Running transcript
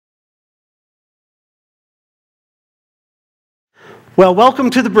Well, welcome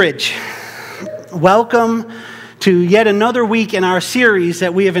to the bridge. Welcome to yet another week in our series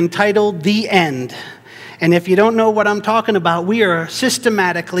that we have entitled The End. And if you don't know what I'm talking about, we are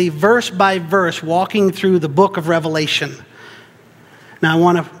systematically, verse by verse, walking through the book of Revelation. Now, I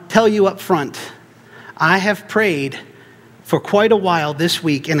want to tell you up front, I have prayed for quite a while this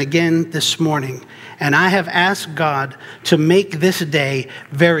week and again this morning, and I have asked God to make this day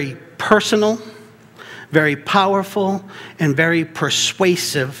very personal, very powerful, and very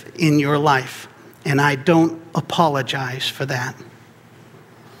persuasive in your life. And I don't apologize for that.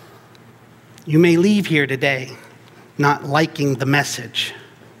 You may leave here today not liking the message,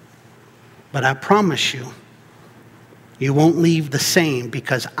 but I promise you, you won't leave the same,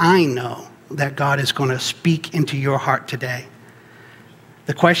 because I know that God is going to speak into your heart today.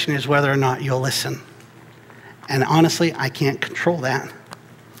 The question is whether or not you'll listen. And honestly, I can't control that.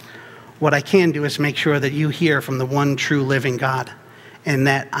 What I can do is make sure that you hear from the one true living God, and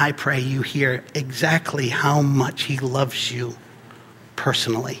that I pray you hear exactly how much He loves you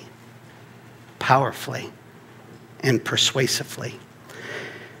personally, powerfully, and persuasively.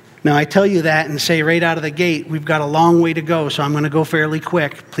 Now, I tell you that and say right out of the gate, we've got a long way to go, so I'm going to go fairly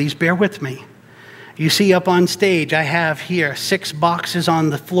quick. Please bear with me. You see up on stage, I have here 6 boxes on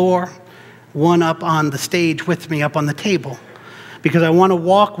the floor, 1 up on the stage with me up on the table, because I want to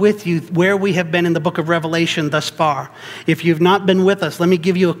walk with you where we have been in the book of Revelation thus far. If you've not been with us, let me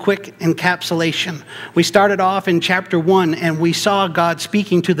give you a quick encapsulation. We started off in chapter 1, and we saw God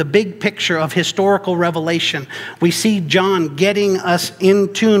speaking to the big picture of historical revelation. We see John getting us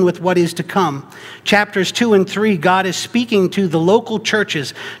in tune with what is to come. Chapters 2 and 3, God is speaking to the local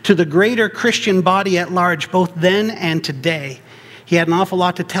churches, to the greater Christian body at large, both then and today. He had an awful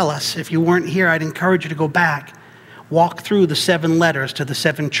lot to tell us. If you weren't here, I'd encourage you to go back. Walk through the 7 letters to the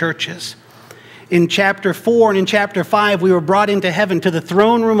 7 churches. In chapter 4 and in chapter 5, we were brought into heaven to the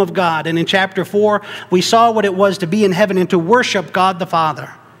throne room of God. And in chapter 4, we saw what it was to be in heaven and to worship God the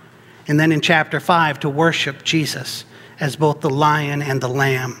Father. And then in chapter 5, to worship Jesus as both the Lion and the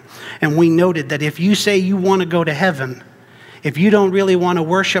Lamb. And we noted that if you say you want to go to heaven, if you don't really want to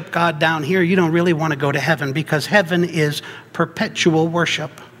worship God down here, you don't really want to go to heaven, because heaven is perpetual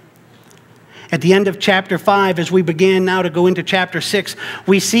worship. At the end of chapter 5, as we begin now to go into chapter 6,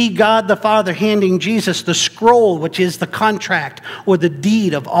 we see God the Father handing Jesus the scroll, which is the contract or the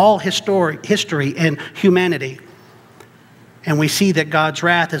deed of all history and humanity. And we see that God's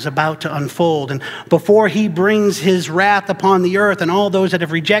wrath is about to unfold. And before He brings His wrath upon the earth and all those that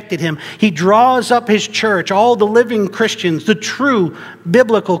have rejected Him, He draws up His church, all the living Christians, the true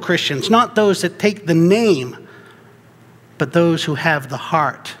biblical Christians, not those that take the name, but those who have the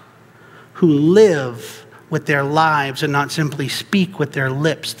heart, who live with their lives and not simply speak with their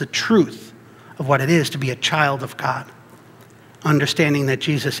lips the truth of what it is to be a child of God, understanding that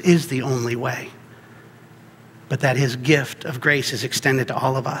Jesus is the only way, but that His gift of grace is extended to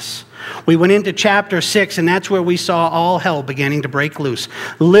all of us. We went into chapter 6, and that's where we saw all hell beginning to break loose.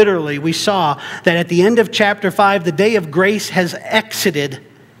 Literally, we saw that at the end of chapter 5, the day of grace has exited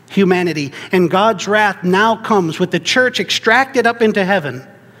humanity, and God's wrath now comes with the church extracted up into heaven,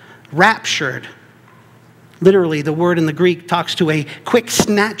 raptured. Literally, the word in the Greek talks to a quick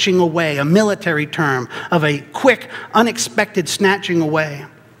snatching away, a military term of a quick, unexpected snatching away.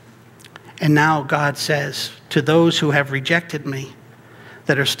 And now God says to those who have rejected me,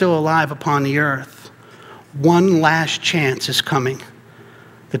 that are still alive upon the earth, one last chance is coming.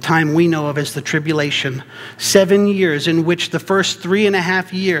 The time we know of as the tribulation. 7 years in which the first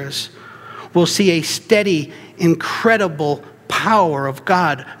 3.5 years will see a steady, incredible power of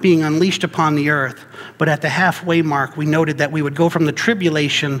God being unleashed upon the earth. But at the halfway mark, we noted that we would go from the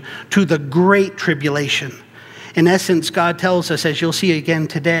tribulation to the great tribulation. In essence, God tells us, as you'll see again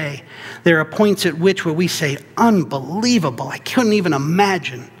today, there are points at which where we say, unbelievable, I couldn't even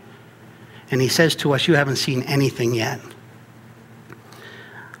imagine. And He says to us, you haven't seen anything yet.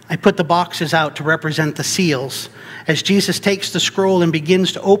 I put the boxes out to represent the seals. As Jesus takes the scroll and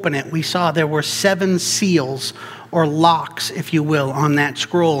begins to open it, we saw there were 7 seals, or locks, if you will, on that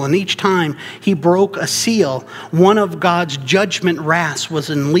scroll. And each time He broke a seal, one of God's judgment wraths was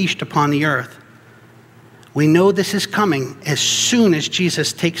unleashed upon the earth. We know this is coming as soon as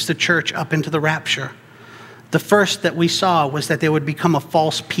Jesus takes the church up into the rapture. The first that we saw was that there would become a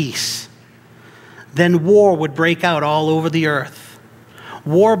false peace. Then war would break out all over the earth.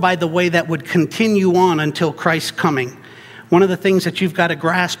 War, by the way, that would continue on until Christ's coming. One of the things that you've got to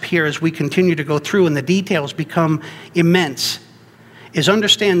grasp here as we continue to go through and the details become immense is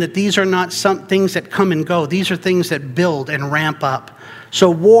understand that these are not some things that come and go. These are things that build and ramp up.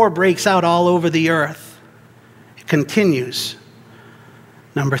 So war breaks out all over the earth. It continues.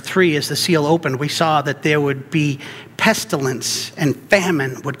 Number 3, as the seal opened, we saw that there would be pestilence and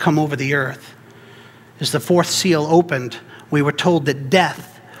famine would come over the earth. As the 4th seal opened, we were told that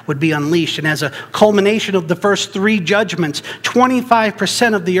death would be unleashed. And as a culmination of the first 3 judgments,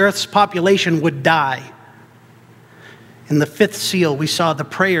 25% of the earth's population would die. In the 5th seal, we saw the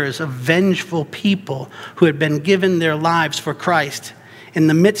prayers of vengeful people who had been given their lives for Christ. In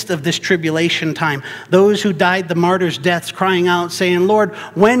the midst of this tribulation time, those who died the martyrs' deaths crying out, saying, "Lord,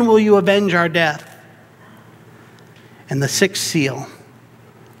 when will you avenge our death?" And the 6th seal,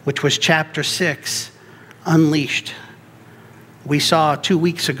 which was chapter 6, unleashed. We saw 2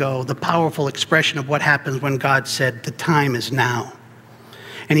 weeks ago the powerful expression of what happens when God said, "The time is now."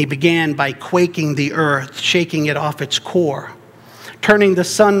 And he began by quaking the earth, shaking it off its core, turning the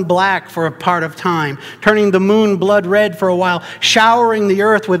sun black for a part of time, turning the moon blood red for a while, showering the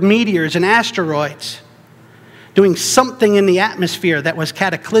earth with meteors and asteroids, doing something in the atmosphere that was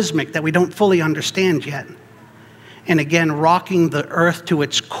cataclysmic that we don't fully understand yet. And again, rocking the earth to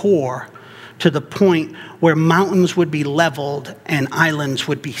its core, to the point where mountains would be leveled and islands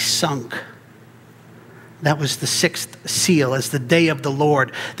would be sunk. That was the 6th seal, as the day of the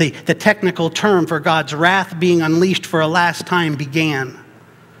Lord. The technical term for God's wrath being unleashed for a last time began.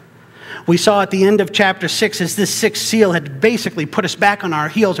 We saw at the end of chapter 6, as this 6th seal had basically put us back on our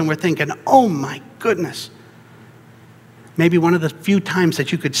heels, and we're thinking, oh my goodness. Maybe one of the few times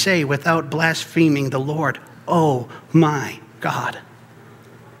that you could say without blaspheming the Lord, oh my God.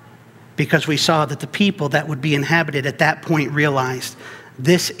 Because we saw that the people that would be inhabited at that point realized,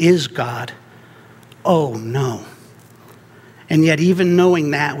 this is God. Oh no. And yet, even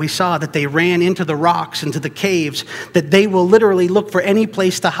knowing that, we saw that they ran into the rocks, into the caves, that they will literally look for any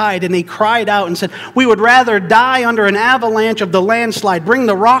place to hide. And they cried out and said, "We would rather die under an avalanche of the landslide. Bring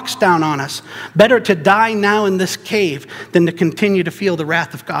the rocks down on us. Better to die now in this cave than to continue to feel the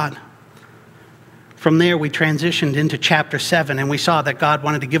wrath of God." From there, we transitioned into chapter 7, and we saw that God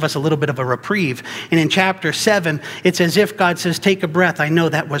wanted to give us a little bit of a reprieve. And in chapter 7, it's as if God says, take a breath. I know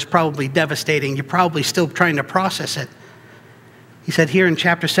that was probably devastating. You're probably still trying to process it. He said, here in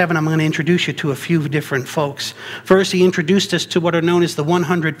chapter 7, I'm going to introduce you to a few different folks. First, he introduced us to what are known as the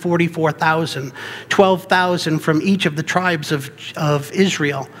 144,000, 12,000 from each of the tribes of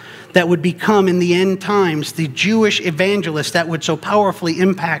Israel that would become, in the end times, the Jewish evangelists that would so powerfully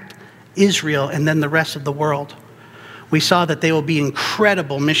impact Israel and then the rest of the world. We saw that they will be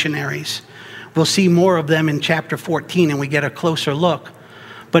incredible missionaries. We'll see more of them in chapter 14, and we get a closer look.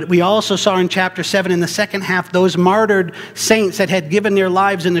 But we also saw in chapter 7, in the second half, those martyred saints that had given their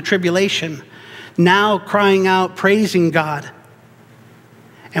lives in the tribulation, now crying out, praising God.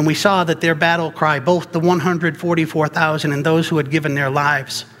 And we saw that their battle cry, both the 144,000 and those who had given their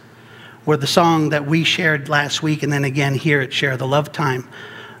lives, were the song that we shared last week, and then again here at Share the Love Time.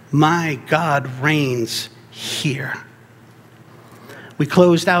 My God reigns here. We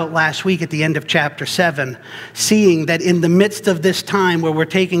closed out last week at the end of chapter 7, seeing that in the midst of this time where we're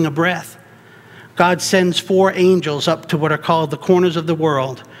taking a breath, God sends 4 angels up to what are called the corners of the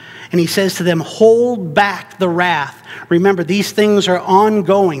world. And he says to them, hold back the wrath. Remember, these things are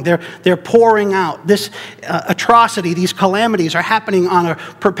ongoing. They're pouring out. This atrocity, these calamities are happening on a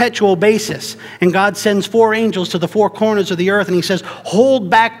perpetual basis. And God sends 4 angels to the 4 corners of the earth. And he says, hold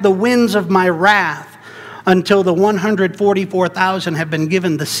back the winds of my wrath until the 144,000 have been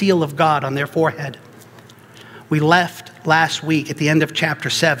given the seal of God on their forehead. We left last week at the end of chapter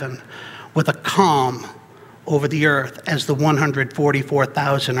 7 with a calm over the earth as the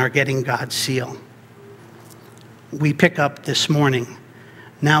 144,000 are getting God's seal. We pick up this morning,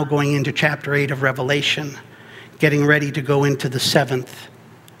 now going into chapter 8 of Revelation, getting ready to go into the 7th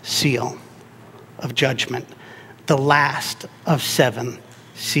seal of judgment, the last of 7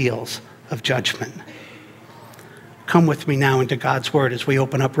 seals of judgment. Come with me now into God's Word as we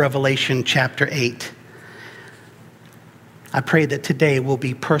open up Revelation chapter 8. I pray that today will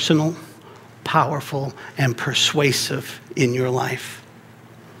be personal, powerful, and persuasive in your life.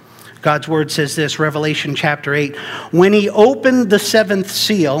 God's Word says this, Revelation chapter 8. When he opened the 7th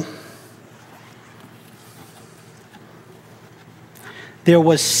seal, there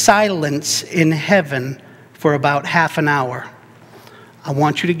was silence in heaven for about half an hour. I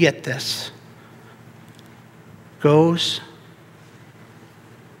want you to get this. Goes.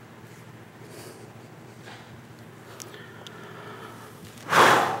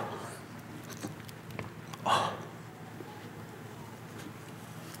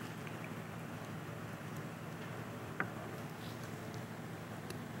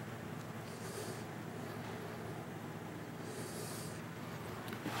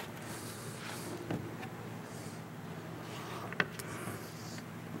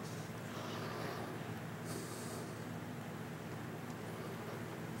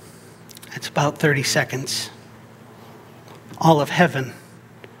 about 30 seconds. All of heaven,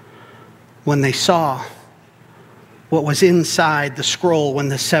 when they saw what was inside the scroll when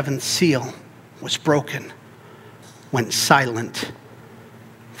the seventh seal was broken, went silent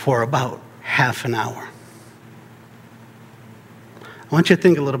for about half an hour. I want you to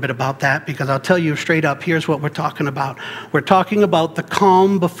think a little bit about that, because I'll tell you straight up, here's what we're talking about. We're talking about the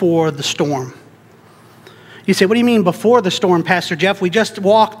calm before the storm. You say, what do you mean before the storm, Pastor Jeff? We just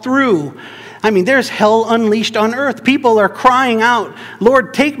walked through. I mean, there's hell unleashed on earth. People are crying out,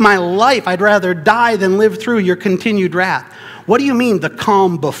 Lord, take my life. I'd rather die than live through your continued wrath. What do you mean the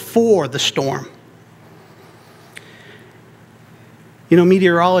calm before the storm? You know,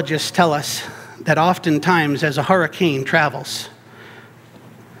 meteorologists tell us that oftentimes as a hurricane travels,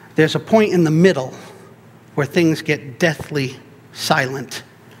 there's a point in the middle where things get deathly silent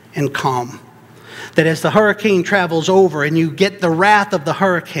and calm. That as the hurricane travels over and you get the wrath of the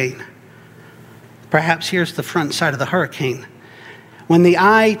hurricane, perhaps here's the front side of the hurricane. When the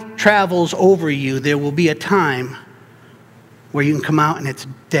eye travels over you, there will be a time where you can come out and it's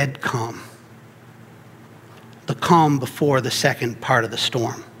dead calm. The calm before the second part of the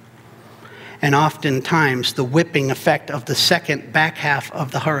storm. And oftentimes, the whipping effect of the second back half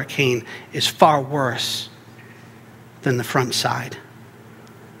of the hurricane is far worse than the front side.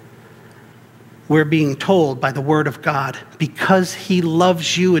 We're being told by the Word of God, because He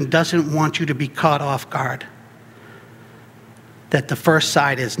loves you and doesn't want you to be caught off guard, that the first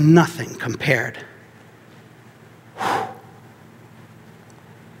side is nothing compared.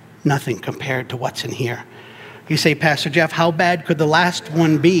 Nothing compared to what's in here. You say, Pastor Jeff, how bad could the last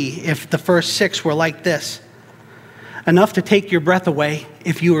one be if the first 6 were like this? Enough to take your breath away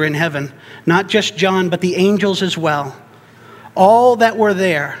if you were in heaven. Not just John, but the angels as well. All that were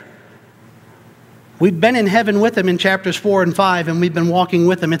there. We've been in heaven with him in chapters 4 and 5, and we've been walking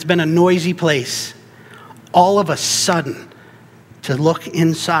with him. It's been a noisy place. All of a sudden, to look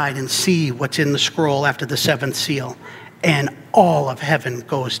inside and see what's in the scroll after the 7th seal, and all of heaven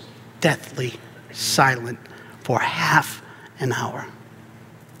goes deathly silent for half an hour.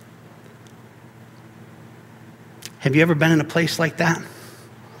 Have you ever been in a place like that?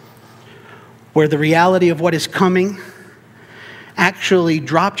 Where the reality of what is coming actually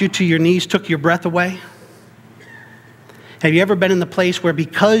dropped you to your knees, took your breath away? Have you ever been in the place where,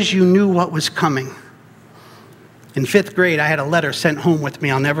 because you knew what was coming? In 5th grade, I had a letter sent home with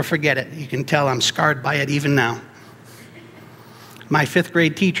me. I'll never forget it. You can tell I'm scarred by it even now. My 5th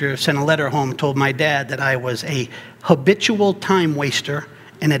grade teacher sent a letter home, told my dad that I was a habitual time waster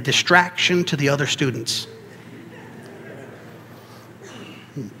and a distraction to the other students.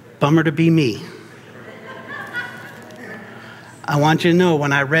 Bummer to be me. I want you to know,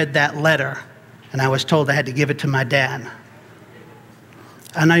 when I read that letter and I was told I had to give it to my dad,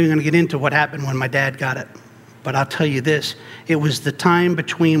 I'm not even going to get into what happened when my dad got it, but I'll tell you this. It was the time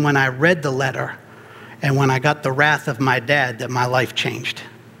between when I read the letter and when I got the wrath of my dad that my life changed.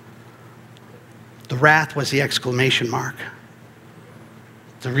 The wrath was the exclamation mark.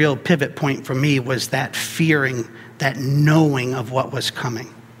 The real pivot point for me was that fearing, that knowing of what was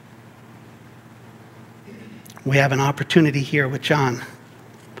coming. We have an opportunity here with John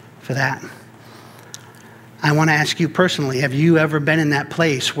for that. I want to ask you personally, have you ever been in that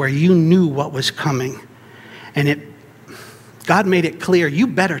place where you knew what was coming and God made it clear, you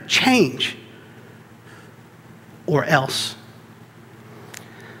better change or else?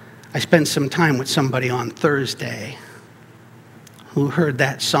 I spent some time with somebody on Thursday who heard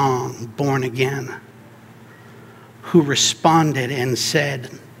that song, Born Again, who responded and said,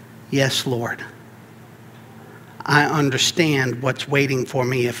 yes, Lord, I understand what's waiting for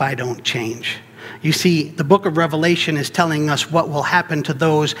me if I don't change. You see, the book of Revelation is telling us what will happen to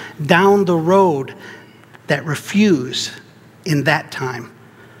those down the road that refuse in that time.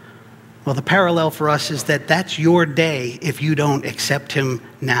 Well, the parallel for us is that that's your day if you don't accept him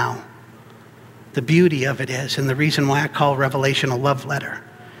now. The beauty of it is, and the reason why I call Revelation a love letter,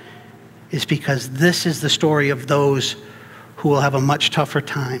 is because this is the story of those who will have a much tougher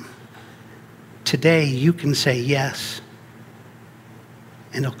time. Today, you can say yes,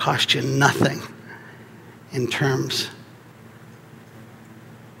 and it'll cost you nothing in terms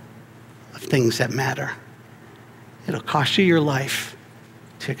of things that matter. It'll cost you your life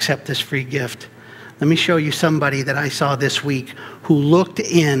to accept this free gift. Let me show you somebody that I saw this week who looked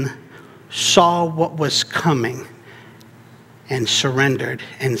in, saw what was coming, and surrendered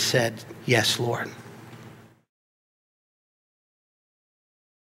and said, yes, Lord.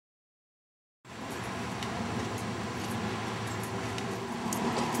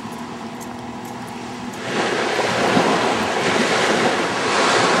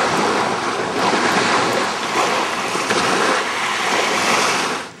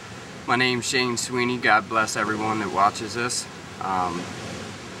 My name's Shane Sweeney. God bless everyone that watches this. I've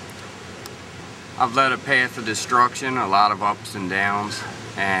led a path of destruction, a lot of ups and downs,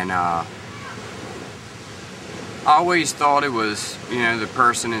 and I always thought it was, the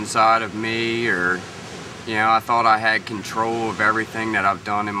person inside of me, or, I thought I had control of everything that I've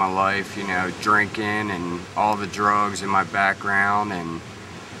done in my life, drinking and all the drugs in my background, and,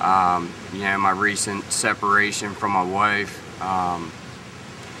 my recent separation from my wife,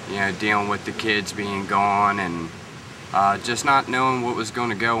 dealing with the kids being gone, and just not knowing what was going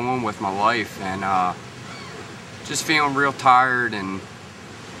to go on with my life, and just feeling real tired and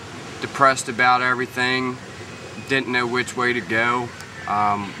depressed about everything. Didn't know which way to go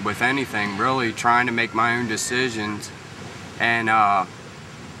with anything, really, trying to make my own decisions. And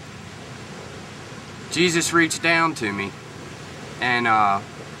Jesus reached down to me and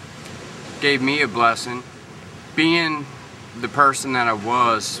gave me a blessing. Being the person that I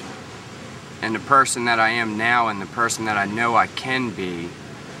was, and the person that I am now, and the person that I know I can be,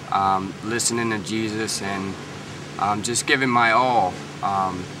 listening to Jesus and just giving my all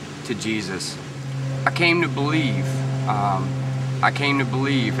to Jesus. I came to believe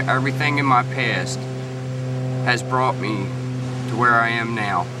everything in my past has brought me to where I am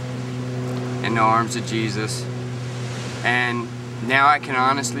now, in the arms of Jesus. And now I can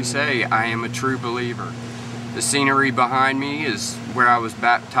honestly say I am a true believer. The scenery behind me is where I was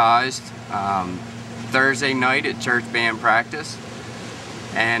baptized Thursday night at church band practice.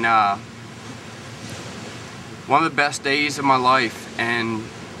 And one of the best days of my life, and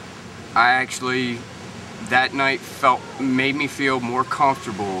I actually, that night made me feel more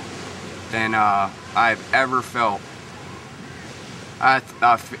comfortable than I've ever felt. I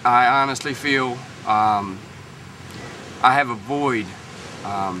honestly feel I have a void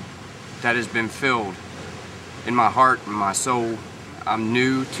that has been filled in my heart and my soul. I'm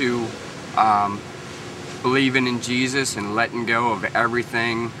new to believing in Jesus and letting go of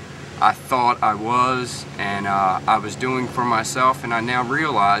everything I thought I was and I was doing for myself, and I now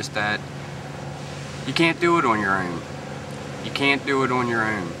realize that you can't do it on your own. You can't do it on your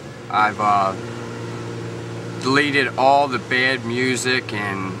own. I've deleted all the bad music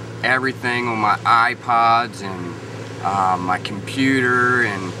and everything on my iPods and my computer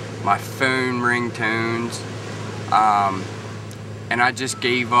and my phone ringtones. And I just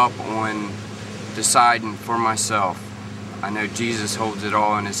gave up on deciding for myself. I know Jesus holds it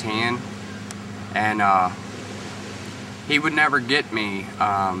all in his hand, and he would never get me.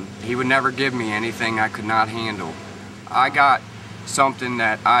 He would never give me anything I could not handle. I got something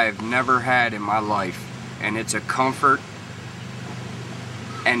that I have never had in my life, and it's a comfort,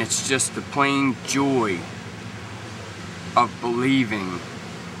 and it's just the plain joy of believing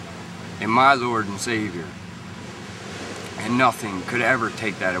in my Lord and Savior. And nothing could ever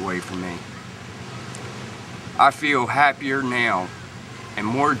take that away from me. I feel happier now and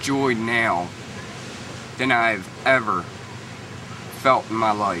more joy now than I've ever felt in my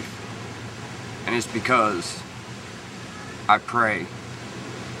life. And it's because I pray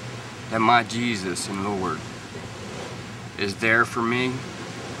that my Jesus and Lord is there for me,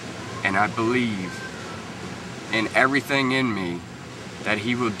 and I believe in everything in me that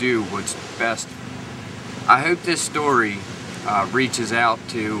he will do what's best. I hope this story reaches out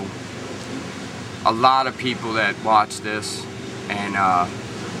to a lot of people that watch this, and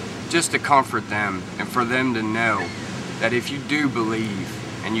just to comfort them and for them to know that if you do believe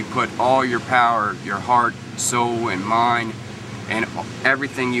and you put all your power, your heart, soul, and mind, and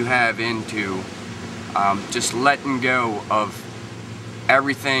everything you have into just letting go of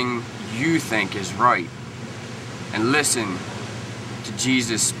everything you think is right and listen to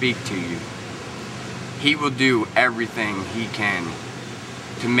Jesus speak to you, he will do everything he can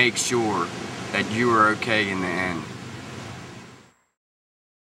to make sure that you are okay in the end.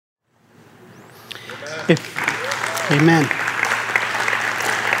 Amen.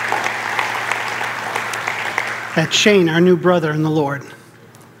 That's Shane, our new brother in the Lord.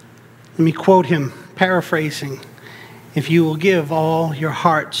 Let me quote him, paraphrasing. If you will give all your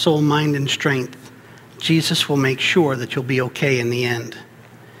heart, soul, mind, and strength, Jesus will make sure that you'll be okay in the end.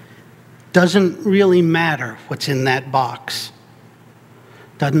 Doesn't really matter what's in that box.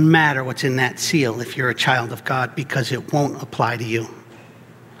 Doesn't matter what's in that seal if you're a child of God, because it won't apply to you.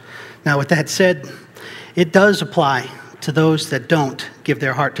 Now, with that said, it does apply to those that don't give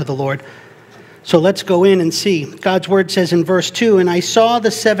their heart to the Lord. So let's go in and see. God's word says in verse 2, "And I saw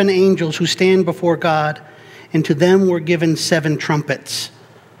the 7 angels who stand before God, and to them were given 7 trumpets."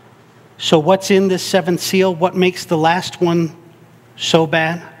 So what's in this 7th seal? What makes the last one so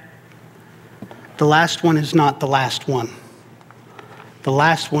bad? The last one is not the last one. The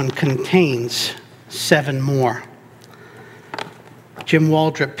last one contains 7 more. Jim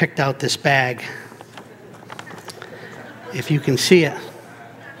Waldrop picked out this bag. If you can see it.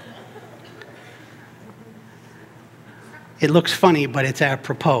 It looks funny, but it's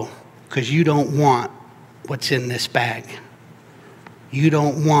apropos, because you don't want what's in this bag. You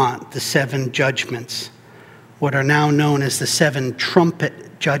don't want the 7 judgments, what are now known as the 7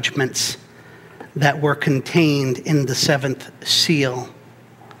 trumpet judgments that were contained in the 7th seal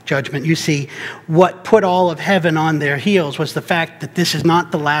judgment. You see, what put all of heaven on their heels was the fact that this is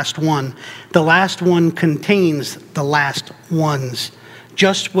not the last one. The last one contains the last ones.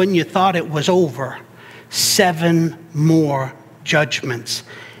 Just when you thought it was over, 7 more judgments,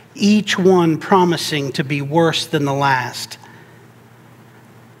 each one promising to be worse than the last.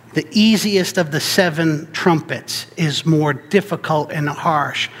 The easiest of the 7 trumpets is more difficult and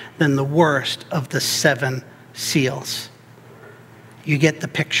harsh than the worst of the 7 seals. You get the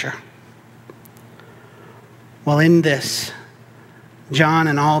picture. Well, in this, John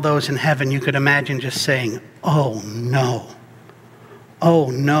and all those in heaven, you could imagine just saying, "Oh no, oh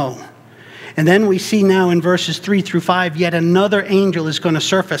no." And then we see now in verses 3 through 5, yet another angel is going to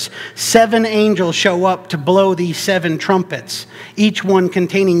surface. 7 angels show up to blow these 7 trumpets, each one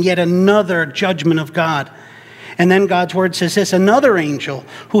containing yet another judgment of God. And then God's word says this, another angel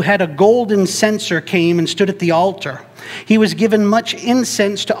who had a golden censer came and stood at the altar. He was given much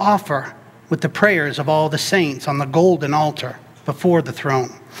incense to offer with the prayers of all the saints on the golden altar before the throne.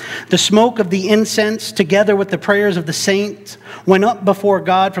 The smoke of the incense, together with the prayers of the saints, went up before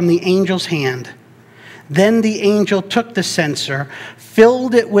God from the angel's hand. Then the angel took the censer,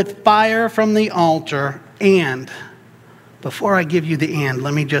 filled it with fire from the altar, and, before I give you the and,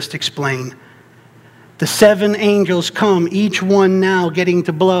 let me just explain. The 7 angels come, each one now getting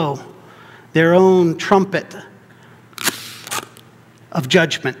to blow their own trumpet of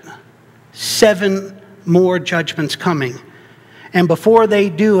judgment. 7 more judgments coming. And before they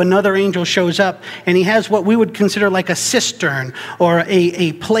do, another angel shows up, and he has what we would consider like a cistern or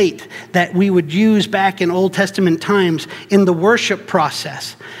a plate that we would use back in Old Testament times in the worship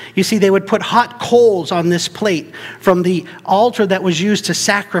process. You see, they would put hot coals on this plate from the altar that was used to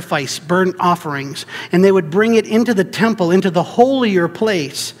sacrifice burnt offerings, and they would bring it into the temple, into the holier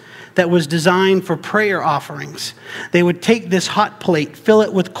place that was designed for prayer offerings. They would take this hot plate, fill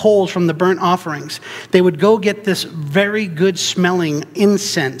it with coals from the burnt offerings. They would go get this very good smelling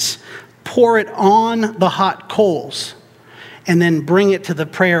incense, pour it on the hot coals, and then bring it to the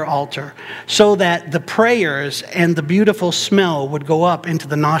prayer altar so that the prayers and the beautiful smell would go up into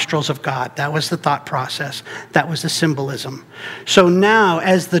the nostrils of God. That was the thought process. That was the symbolism. So now,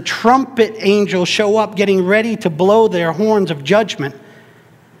 as the trumpet angels show up getting ready to blow their horns of judgment,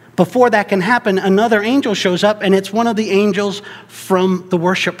 before that can happen, another angel shows up, and it's one of the angels from the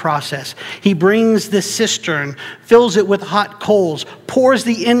worship process. He brings this cistern, fills it with hot coals, pours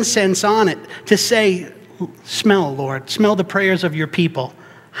the incense on it to say, smell, Lord, smell the prayers of your people.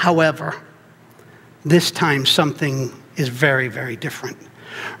 However, this time something is very, very different.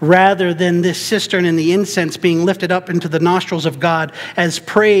 Rather than this cistern and the incense being lifted up into the nostrils of God as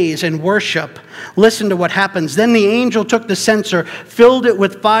praise and worship, listen to what happens. Then the angel took the censer, filled it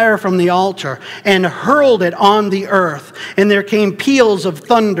with fire from the altar, and hurled it on the earth. And there came peals of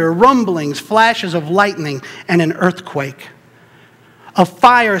thunder, rumblings, flashes of lightning, and an earthquake. A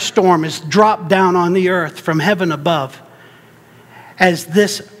firestorm is dropped down on the earth from heaven above, as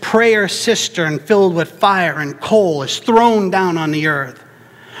this prayer cistern filled with fire and coal is thrown down on the earth.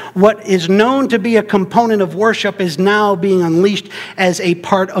 What is known to be a component of worship is now being unleashed as a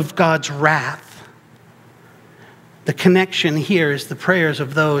part of God's wrath. The connection here is the prayers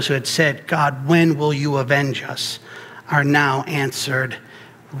of those who had said, God, when will you avenge us? Are now answered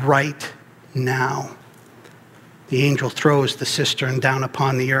right now. The angel throws the cistern down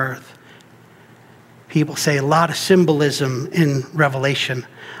upon the earth. People say a lot of symbolism in Revelation.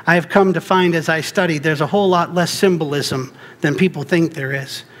 I have come to find as I study, there's a whole lot less symbolism than people think there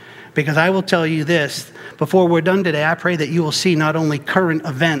is. Because I will tell you this, before we're done today, I pray that you will see not only current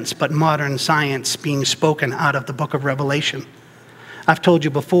events, but modern science being spoken out of the book of Revelation. I've told you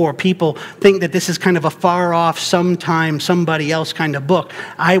before, people think that this is kind of a far off, sometime, somebody else kind of book.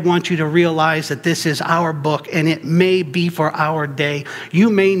 I want you to realize that this is our book, and it may be for our day. You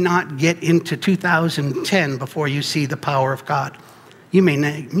may not get into 2010 before you see the power of God. You may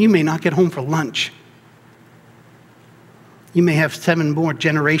not get home for lunch. You may have 7 more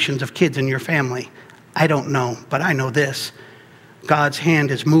generations of kids in your family. I don't know, but I know this. God's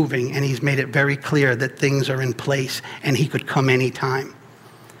hand is moving, and he's made it very clear that things are in place, and he could come anytime.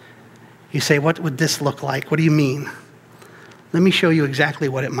 You say, what would this look like? What do you mean? Let me show you exactly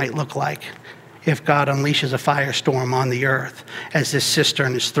what it might look like if God unleashes a firestorm on the earth as this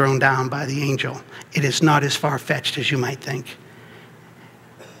cistern is thrown down by the angel. It is not as far-fetched as you might think.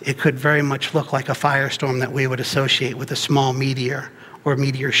 It could very much look like a firestorm that we would associate with a small meteor or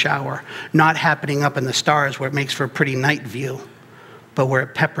meteor shower, not happening up in the stars where it makes for a pretty night view, but where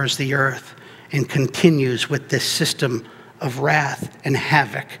it peppers the earth and continues with this system of wrath and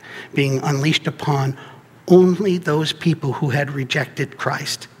havoc being unleashed upon only those people who had rejected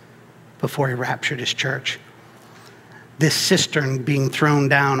Christ before he raptured his church. This cistern being thrown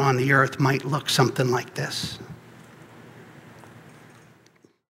down on the earth might look something like this.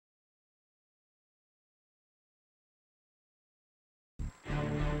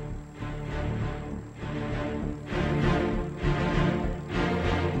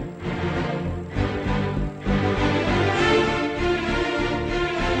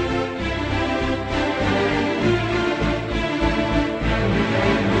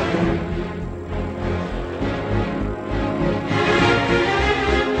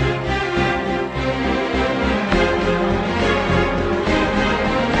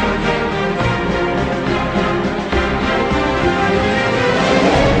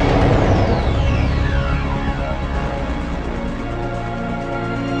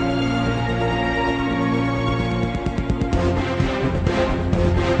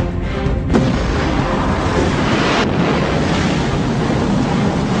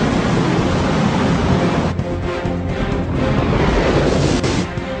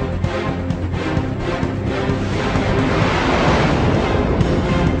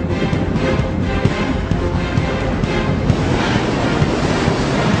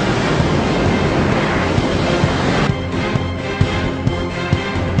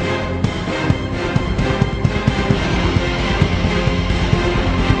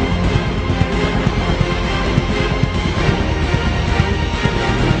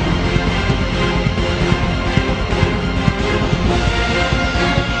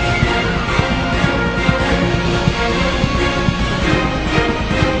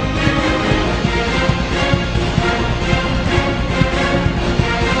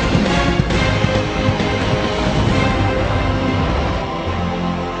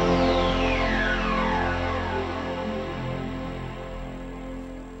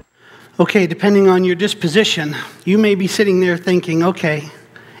 Okay, depending on your disposition, you may be sitting there thinking, okay,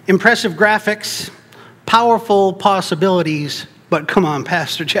 impressive graphics, powerful possibilities, but come on,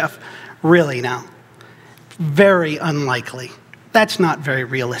 Pastor Jeff, really now? Very unlikely. That's not very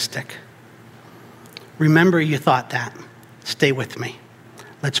realistic. Remember you thought that. Stay with me.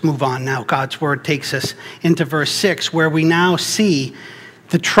 Let's move on now. God's word takes us into verse 6, where we now see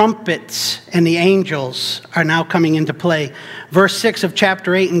the trumpets and the angels are now coming into play. Verse 6 of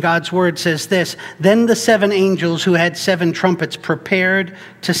chapter 8 in God's word says this: "Then the 7 angels who had 7 trumpets prepared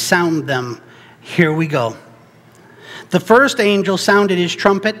to sound them." Here we go. The first angel sounded his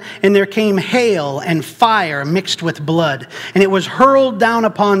trumpet, and there came hail and fire mixed with blood, and it was hurled down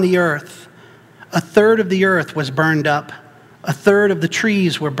upon the earth. A third of the earth was burned up. A third of the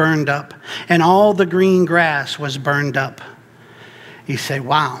trees were burned up, and all the green grass was burned up. You say,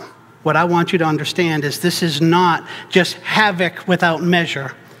 wow, what I want you to understand is this is not just havoc without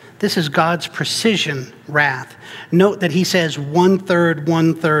measure. This is God's precision wrath. Note that he says 1/3,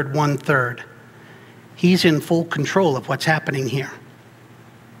 1/3, 1/3. He's in full control of what's happening here.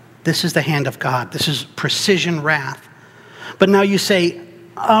 This is the hand of God. This is precision wrath. But now you say,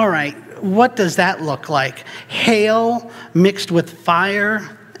 all right, what does that look like? Hail mixed with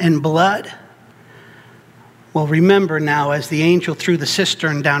fire and blood? Well, remember now, as the angel threw the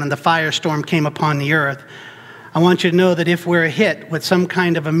cistern down and the firestorm came upon the earth, I want you to know that if we're hit with some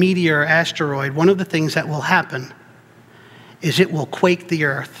kind of a meteor or asteroid, one of the things that will happen is it will quake the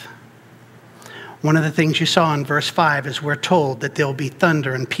earth. One of the things you saw in verse 5 is we're told that there will be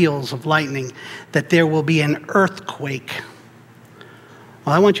thunder and peals of lightning, that there will be an earthquake.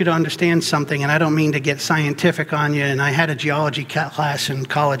 Well, I want you to understand something, and I don't mean to get scientific on you, and I had a geology class in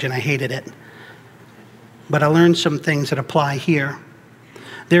college and I hated it. But I learned some things that apply here.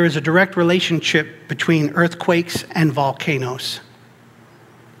 There is a direct relationship between earthquakes and volcanoes.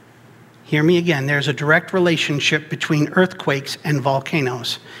 Hear me again. There's a direct relationship between earthquakes and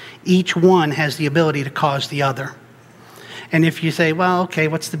volcanoes. Each one has the ability to cause the other. And if you say, well, okay,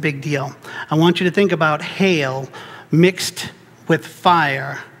 what's the big deal? I want you to think about hail mixed with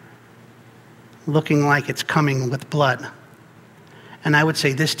fire, looking like it's coming with blood. And I would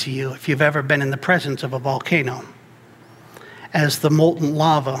say this to you, if you've ever been in the presence of a volcano, as the molten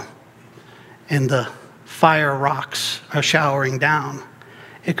lava and the fire rocks are showering down,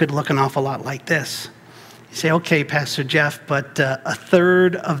 it could look an awful lot like this. You say, okay, Pastor Jeff, but a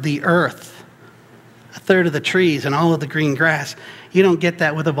third of the earth, a third of the trees and all of the green grass, you don't get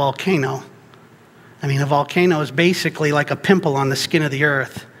that with a volcano. I mean, a volcano is basically like a pimple on the skin of the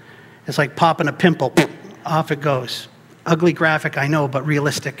earth. It's like popping a pimple, off it goes. Ugly graphic, I know, but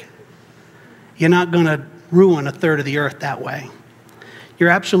realistic. You're not going to ruin a third of the earth that way. You're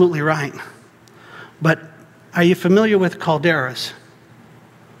absolutely right. But are you familiar with calderas?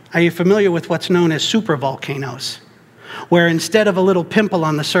 Are you familiar with what's known as supervolcanoes? Where instead of a little pimple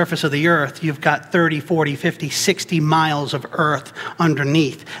on the surface of the earth, you've got 30, 40, 50, 60 miles of earth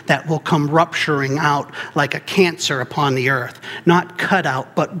underneath that will come rupturing out like a cancer upon the earth. Not cut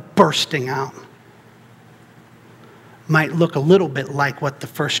out, but bursting out. Might look a little bit like what the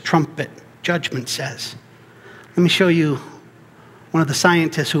first trumpet judgment says. Let me show you one of the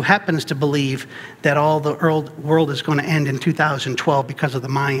scientists who happens to believe that all the world is going to end in 2012 because of the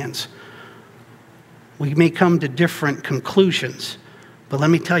Mayans. We may come to different conclusions, but let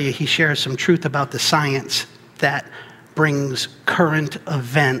me tell you, he shares some truth about the science that brings current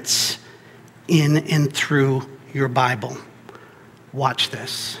events in and through your Bible. Watch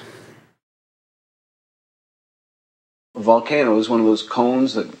this. A volcano is one of those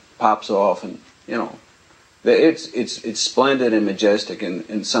cones that pops off, and it's splendid and majestic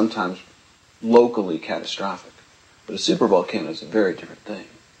and sometimes locally catastrophic. But a supervolcano is a very different thing.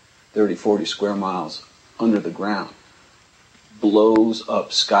 30, 40 square miles under the ground, blows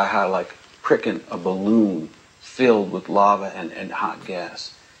up sky high like pricking a balloon filled with lava and hot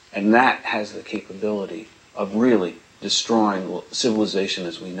gas. And that has the capability of really destroying civilization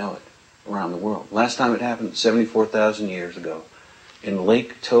as we know it around the world. Last time it happened, 74,000 years ago, in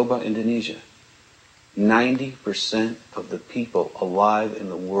Lake Toba, Indonesia. 90% of the people alive in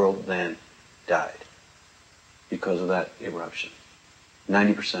the world then died because of that eruption.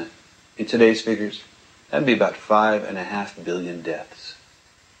 90%. In today's figures, that'd be about 5.5 billion deaths.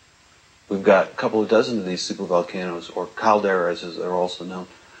 We've got a couple of dozen of these supervolcanoes, or calderas as they're also known,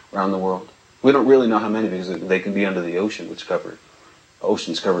 around the world. We don't really know how many because they can be under the ocean, which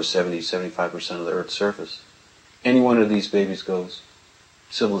oceans cover 70-75% of the Earth's surface. Any one of these babies goes,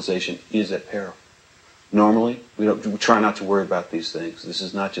 civilization is at peril. Normally, we try not to worry about these things. This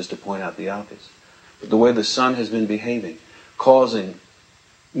is not just to point out the obvious. But the way the sun has been behaving, causing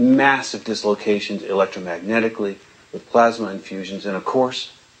massive dislocations electromagnetically with plasma infusions, and of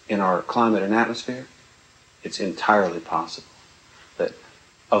course, in our climate and atmosphere, it's entirely possible that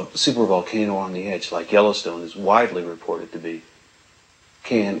a supervolcano on the edge, like Yellowstone is widely reported to be,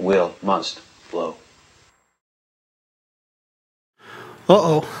 can, will, must blow.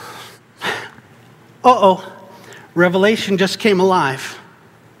 Uh-oh. Uh-oh. Revelation just came alive.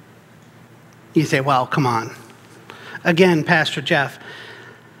 You say, well, come on. Again, Pastor Jeff,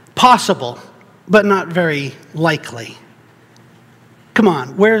 possible, but not very likely. Come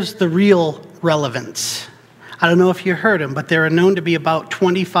on, where's the real relevance? I don't know if you heard him, but there are known to be about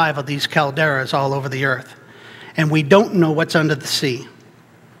 25 of these calderas all over the earth. And we don't know what's under the sea.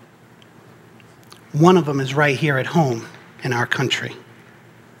 One of them is right here at home in our country.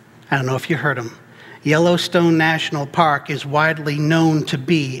 I don't know if you heard him. Yellowstone National Park is widely known to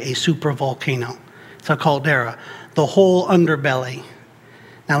be a supervolcano. It's a caldera. The whole underbelly.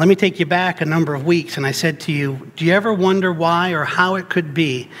 Now, let me take you back a number of weeks, and I said to you, do you ever wonder why or how it could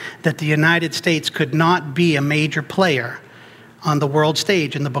be that the United States could not be a major player on the world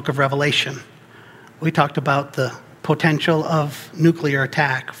stage in the book of Revelation? We talked about the potential of nuclear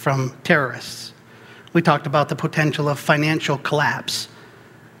attack from terrorists. We talked about the potential of financial collapse,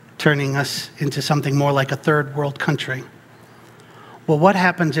 turning us into something more like a third world country. Well, what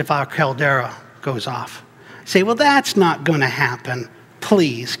happens if our caldera goes off? Say, well, that's not going to happen.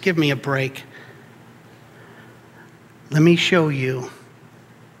 Please, give me a break. Let me show you.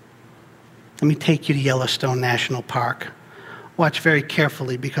 Let me take you to Yellowstone National Park. Watch very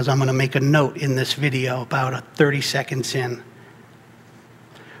carefully because I'm going to make a note in this video about 30 seconds in.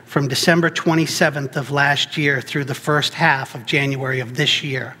 From December 27th of last year through the first half of January of this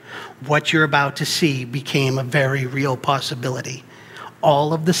year, what you're about to see became a very real possibility.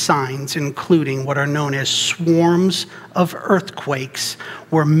 All of the signs, including what are known as swarms of earthquakes,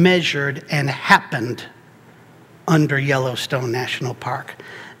 were measured and happened under Yellowstone National Park.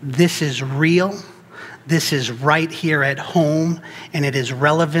 This is real. This is right here at home, and it is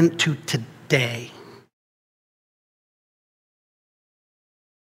relevant to today.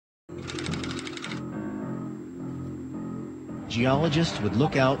 Geologists would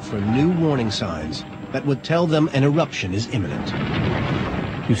look out for new warning signs that would tell them an eruption is imminent.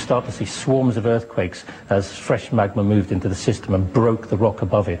 You start to see swarms of earthquakes as fresh magma moved into the system and broke the rock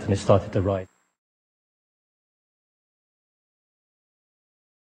above it, and it started to rise.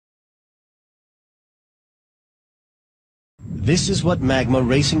 This is what magma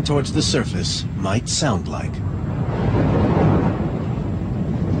racing towards the surface might sound like.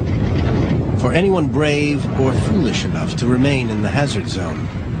 For anyone brave or foolish enough to remain in the hazard zone,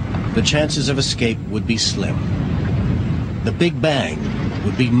 the chances of escape would be slim. The Big Bang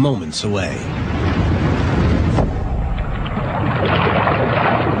would be moments away.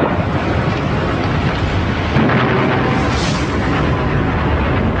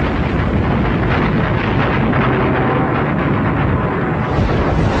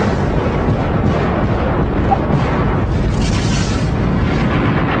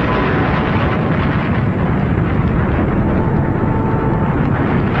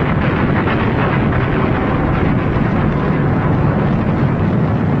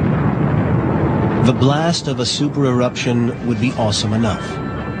 The blast of a super eruption would be awesome enough,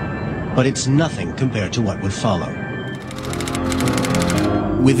 but it's nothing compared to what would follow.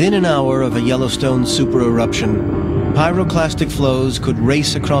 Within an hour of a Yellowstone super eruption, pyroclastic flows could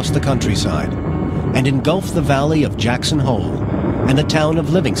race across the countryside and engulf the valley of Jackson Hole and the town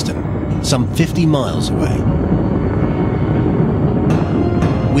of Livingston, some 50 miles away.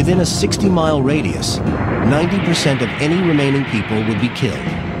 Within a 60-mile radius, 90% of any remaining people would be killed.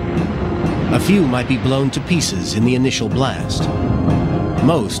 A few might be blown to pieces in the initial blast.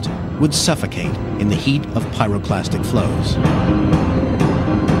 Most would suffocate in the heat of pyroclastic flows.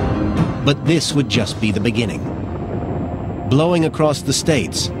 But this would just be the beginning. Blowing across the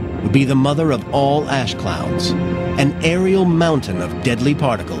states would be the mother of all ash clouds, an aerial mountain of deadly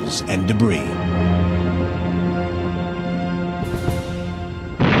particles and debris.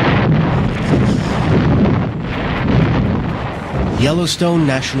 Yellowstone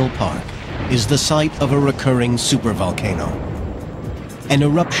National Park is the site of a recurring supervolcano. An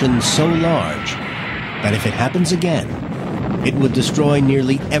eruption so large that if it happens again, it would destroy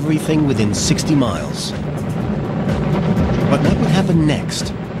nearly everything within 60 miles. But what would happen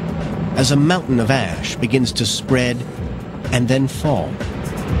next as a mountain of ash begins to spread and then fall?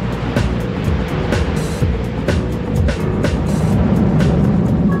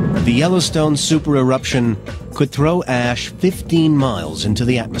 The Yellowstone supereruption could throw ash 15 miles into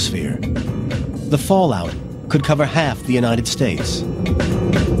the atmosphere. The fallout could cover half the United States.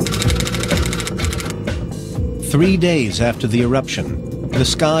 3 days after the eruption, the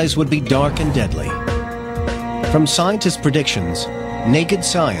skies would be dark and deadly. From scientists' predictions, Naked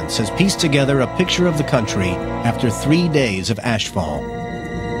Science has pieced together a picture of the country after 3 days of ashfall.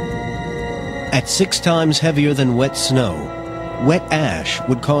 At 6 times heavier than wet snow, wet ash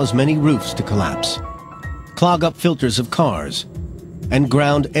would cause many roofs to collapse, clog up filters of cars, and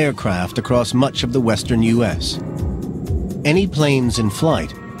ground aircraft across much of the western U.S. Any planes in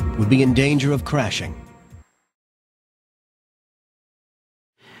flight would be in danger of crashing.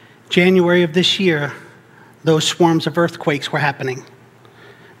 January of this year, those swarms of earthquakes were happening.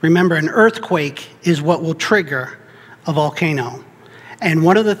 Remember, an earthquake is what will trigger a volcano. And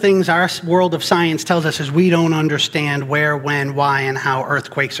one of the things our world of science tells us is we don't understand where, when, why, and how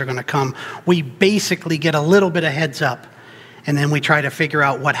earthquakes are going to come. We basically get a little bit of heads up, and then we try to figure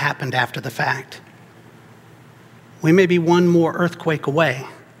out what happened after the fact. We may be one more earthquake away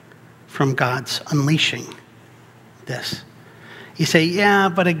from God's unleashing this. You say, yeah,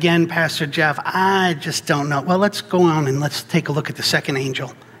 but again, Pastor Jeff, I just don't know. Well, let's go on and let's take a look at the second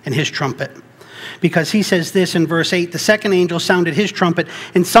angel and his trumpet. Because he says this in verse 8, the second angel sounded his trumpet,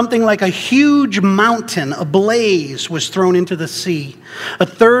 and something like a huge mountain ablaze was thrown into the sea. A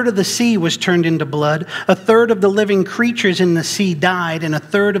third of the sea was turned into blood. A third of the living creatures in the sea died, and a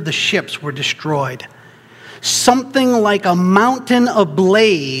third of the ships were destroyed. Something like a mountain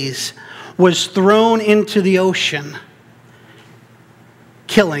ablaze was thrown into the ocean,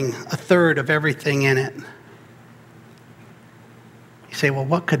 killing a third of everything in it. You say, well,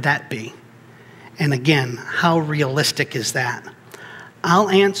 what could that be? And again, how realistic is that? I'll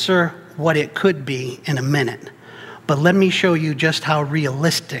answer what it could be in a minute, but let me show you just how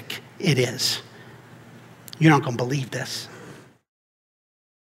realistic it is. You're not going to believe this.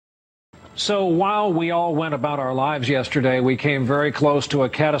 So while we all went about our lives yesterday, we came very close to a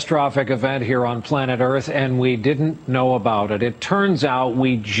catastrophic event here on planet Earth, and we didn't know about it. It turns out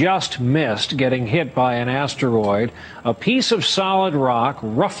we just missed getting hit by an asteroid, a piece of solid rock,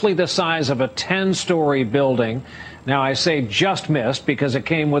 roughly the size of a 10-story building. Now, I say just missed because it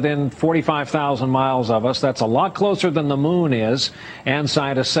came within 45,000 miles of us. That's a lot closer than the moon is, and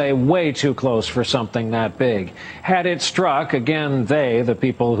scientists say way too close for something that big. Had it struck, again, the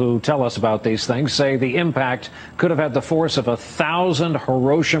people who tell us about these things, say the impact could have had the force of 1,000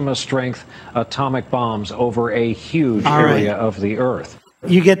 Hiroshima-strength atomic bombs over a huge area of the Earth.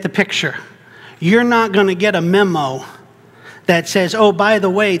 You get the picture. You're not going to get a memo that says, oh, by the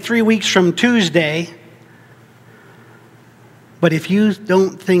way, 3 weeks from Tuesday. But if you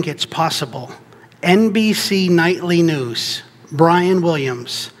don't think it's possible, NBC Nightly News, Brian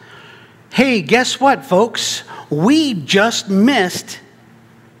Williams, hey, guess what, folks? We just missed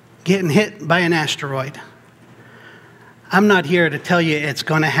getting hit by an asteroid. I'm not here to tell you it's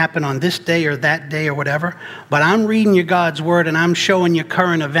going to happen on this day or that day or whatever, but I'm reading you God's word and I'm showing you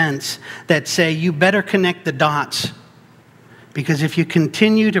current events that say you better connect the dots. Because if you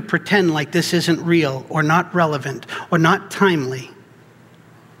continue to pretend like this isn't real or not relevant or not timely,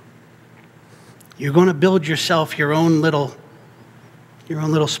 you're going to build yourself your own little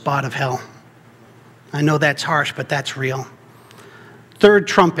spot of hell. I know that's harsh, but that's real. Third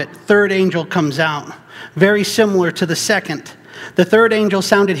trumpet, third angel comes out. Very similar to the second. The third angel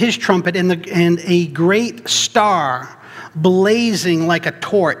sounded his trumpet, and a great star, blazing like a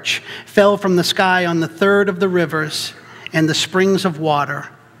torch, fell from the sky on the third of the rivers and the springs of water.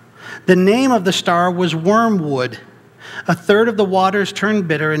 The name of the star was Wormwood. A third of the waters turned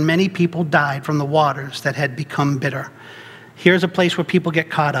bitter, and many people died from the waters that had become bitter. Here's a place where people get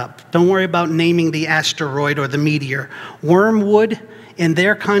caught up. Don't worry about naming the asteroid or the meteor. Wormwood, in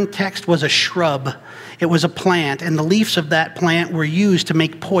their context, was a shrub. It was a plant, and the leaves of that plant were used to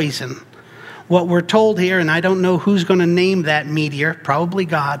make poison. What we're told here, and I don't know who's going to name that meteor, probably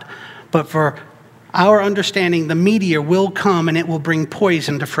God, but for our understanding, the meteor will come and it will bring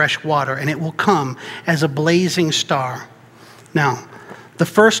poison to fresh water, and it will come as a blazing star. Now, the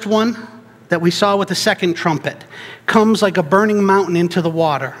first one that we saw with the second trumpet comes like a burning mountain into the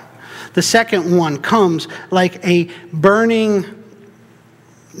water. The second one comes like a burning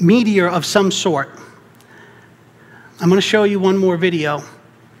meteor of some sort. I'm going to show you one more video,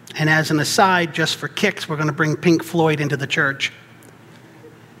 and as an aside, just for kicks, we're going to bring Pink Floyd into the church.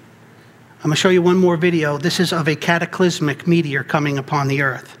 I'm going to show you one more video. This is of a cataclysmic meteor coming upon the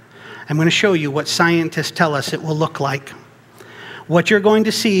earth. I'm going to show you what scientists tell us it will look like. What you're going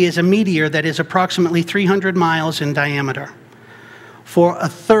to see is a meteor that is approximately 300 miles in diameter. For a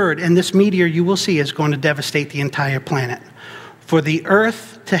third, and this meteor you will see is going to devastate the entire planet. For the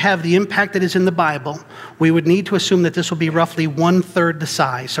earth to have the impact that is in the Bible, we would need to assume that this will be roughly 1/3 the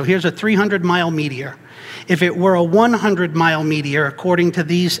size. So here's a 300-mile meteor. If it were a 100-mile meteor, according to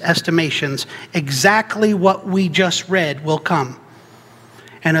these estimations, exactly what we just read will come.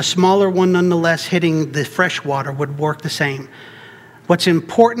 And a smaller one nonetheless hitting the fresh water would work the same. What's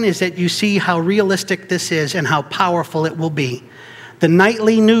important is that you see how realistic this is and how powerful it will be. The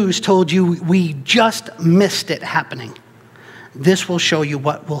nightly news told you we just missed it happening. This will show you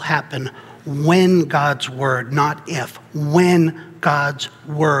what will happen when God's word, not if, when God's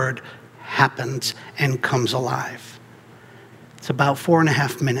word happens and comes alive. It's about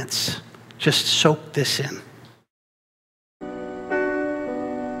 4.5 minutes. Just soak this in.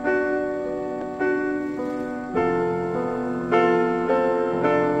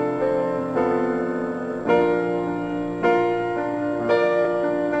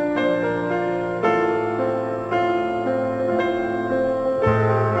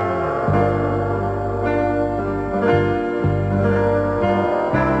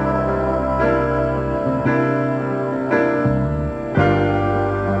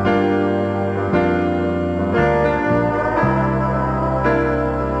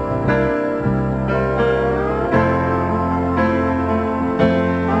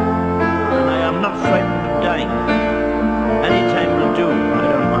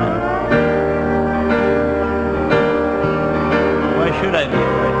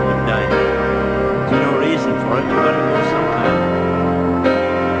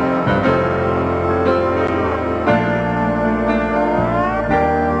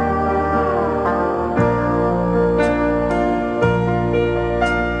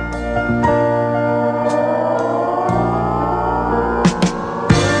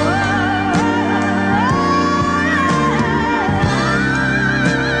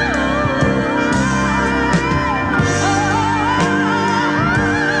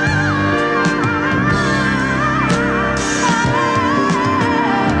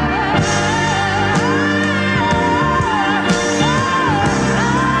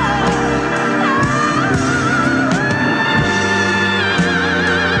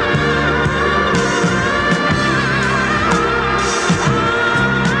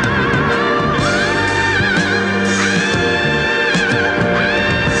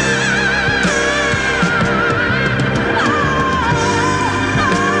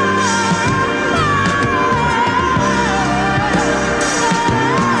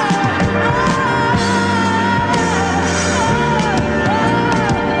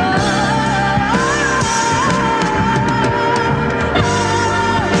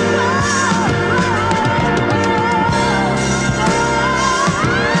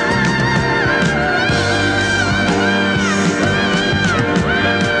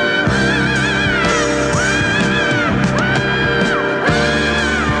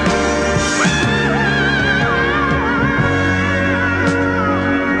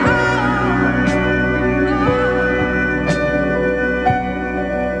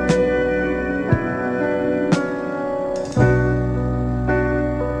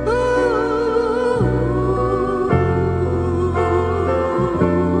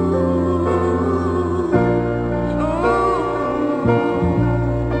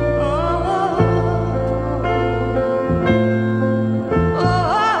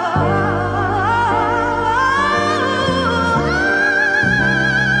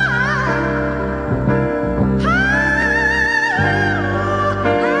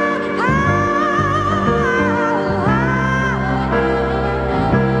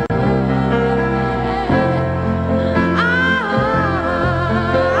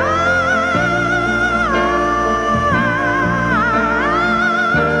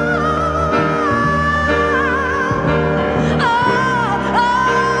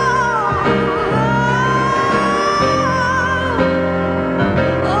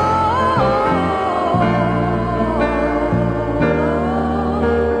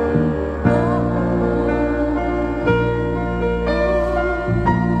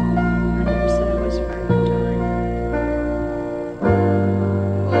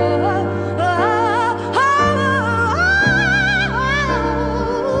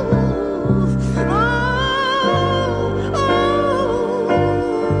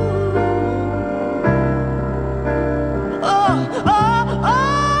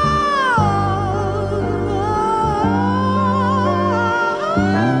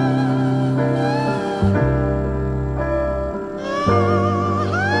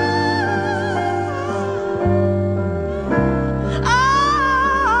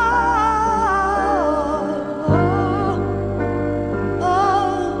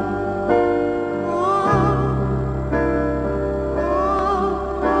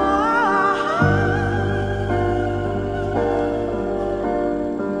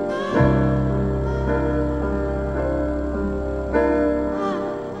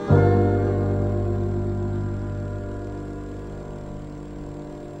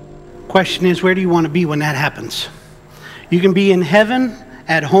 Question is, where do you want to be when that happens? You can be in heaven,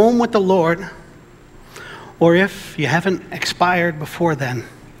 at home with the Lord, or if you haven't expired before then,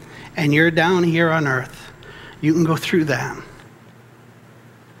 and you're down here on earth, you can go through that.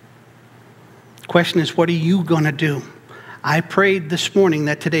 Question is, what are you going to do? I prayed this morning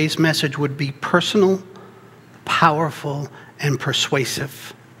that today's message would be personal, powerful, and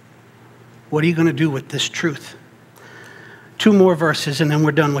persuasive. What are you going to do with this truth? 2 more verses and then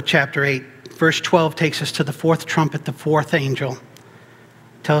we're done with chapter 8. Verse 12 takes us to the fourth trumpet, the fourth angel.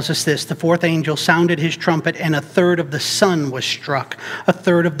 Tells us this: the fourth angel sounded his trumpet, and 1/3 of the sun was struck,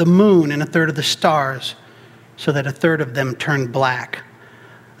 1/3 of the moon, and 1/3 of the stars, so that 1/3 of them turned black.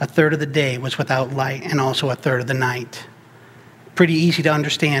 1/3 of the day was without light, and also 1/3 of the night. Pretty easy to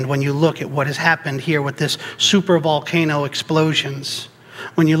understand when you look at what has happened here with this super volcano explosions.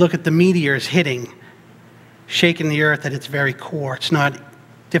 When you look at the meteors hitting, shaking the earth at its very core, it's not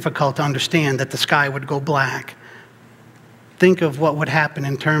difficult to understand that the sky would go black. Think of what would happen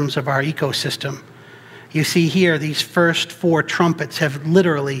in terms of our ecosystem. You see here, these first 4 trumpets have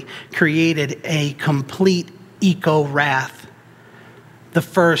literally created a complete eco-wrath. The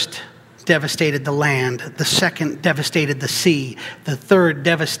first devastated the land. The second devastated the sea. The third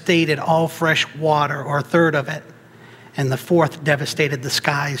devastated all fresh water, or 1/3 of it. And the fourth devastated the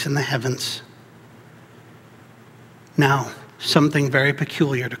skies and the heavens. Now, something very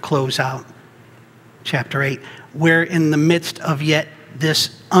peculiar to close out chapter 8. We're in the midst of yet this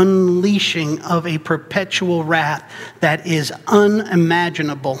unleashing of a perpetual wrath that is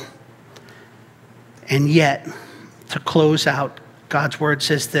unimaginable. And yet, to close out, God's word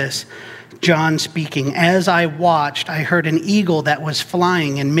says this, John speaking, "As I watched, I heard an eagle that was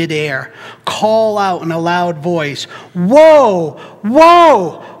flying in midair call out in a loud voice, 'Woe,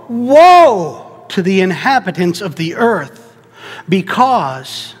 woe, woe to the inhabitants of the earth,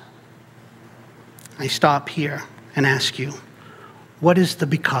 because..." I stop here and ask you, what is the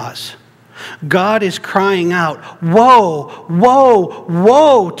because? God is crying out, "Woe, woe,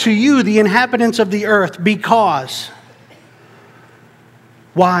 woe to you, the inhabitants of the earth, because..."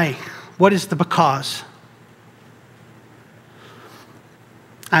 Why? What is the because?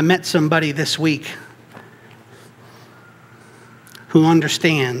 I met somebody this week who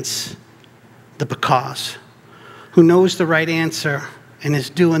understands the because, who knows the right answer and is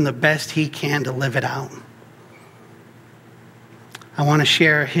doing the best he can to live it out. I want to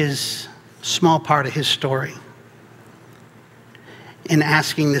share his small part of his story in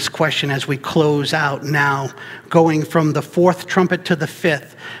asking this question as we close out now, going from the fourth trumpet to the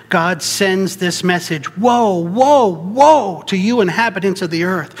fifth. God sends this message, "Woe, woe, woe to you inhabitants of the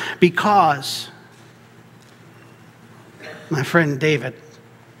earth, because..." My friend David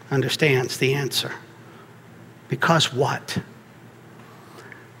understands the answer. Because what?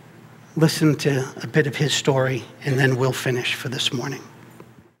 Listen to a bit of his story, and then we'll finish for this morning.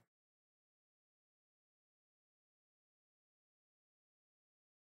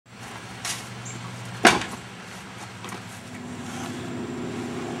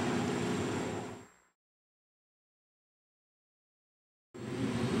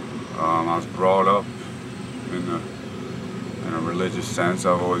 I was brought up in a religious sense.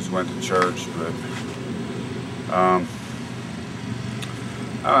 I've always went to church, but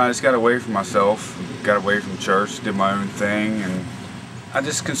I just got away from myself, got away from church, did my own thing, and I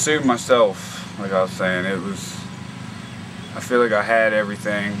just consumed myself. Like I was saying, I feel like I had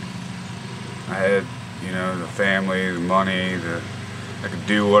everything. I had, the family, the money, I could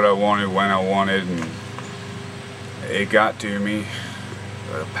do what I wanted when I wanted, and it got to me,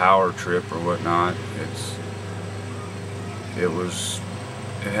 a power trip or whatnot.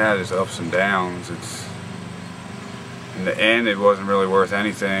 It had its ups and downs. In the end, it wasn't really worth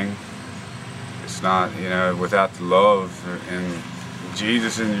anything. It's not, without the love and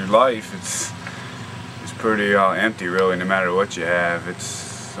Jesus in your life, it's pretty empty, really, no matter what you have.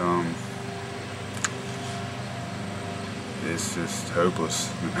 It's just hopeless.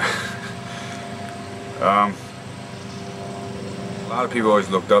 A lot of people always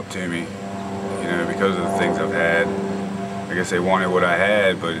looked up to me, because of the things I've had. I guess they wanted what I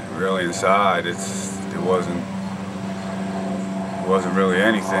had, but really inside, it wasn't really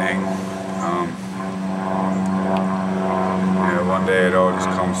anything. One day it all just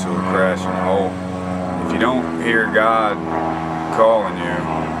comes to a crashing halt. If you don't hear God calling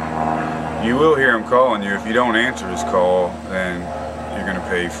you, you will hear Him calling you. If you don't answer His call, then you're going to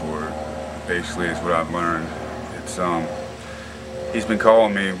pay for it. Basically, is what I've learned. He's been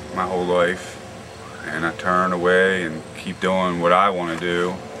calling me my whole life, and I turn away and keep doing what I want to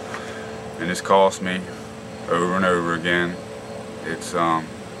do, and it's cost me over and over again.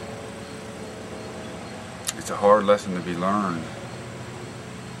 it's a hard lesson to be learned.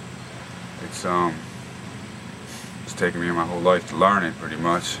 It's taken me my whole life to learn it, pretty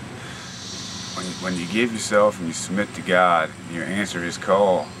much. When you give yourself and you submit to God and you answer His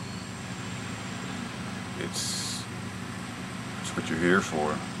call, it's what you're here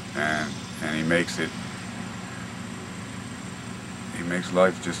for, and He makes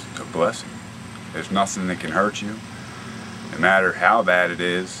life just a blessing. There's nothing that can hurt you, no matter how bad it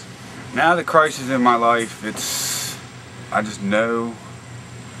is. Now that Christ is in my life, I just know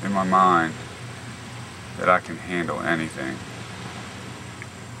in my mind that I can handle anything,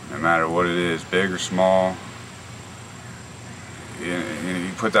 no matter what it is, big or small. You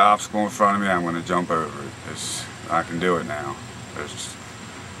put the obstacle in front of me, I'm going to jump over it. I can do it now.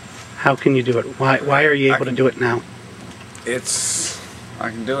 How can you do it? Why are you able to do it now? I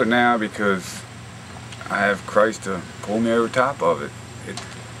can do it now because I have Christ to pull me over top of it.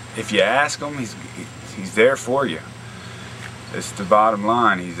 If you ask Him, He's there for you. It's the bottom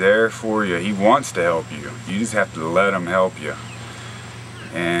line. He's there for you. He wants to help you. You just have to let Him help you.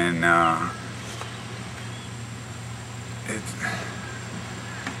 And it's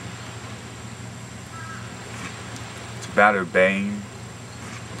about obeying.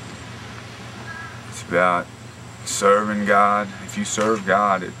 It's about serving God. If you serve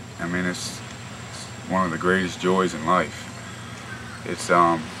God, it's one of the greatest joys in life. It's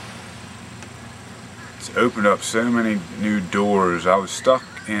opened up so many new doors. I was stuck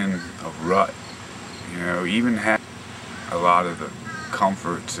in a rut, even had a lot of the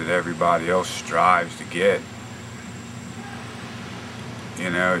comforts that everybody else strives to get.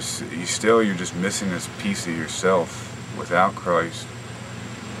 You're just missing this piece of yourself without Christ.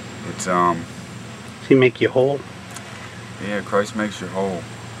 Does He make you whole? Yeah, Christ makes you whole.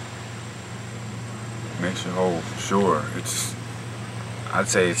 Makes you whole for sure. I'd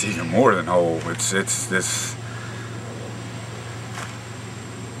say it's even more than whole. It's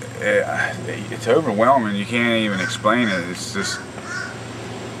overwhelming. You can't even explain it. It's just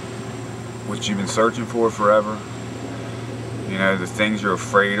what you've been searching for forever. The things you're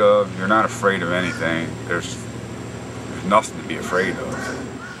afraid of. You're not afraid of anything. There's nothing to be afraid of.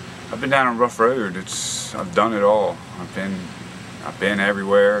 I've been down a rough road. I've done it all. I've been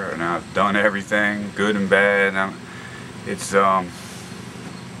everywhere, and I've done everything, good and bad. There's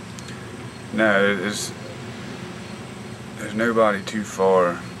nobody too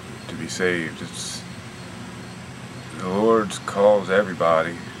far to be saved. The Lord calls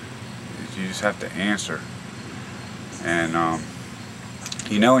everybody. You just have to answer. And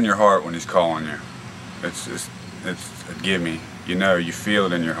in your heart when He's calling you. It's a gimme. You feel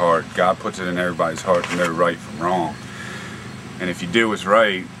it in your heart. God puts it in everybody's heart to know right from wrong. And if you do what's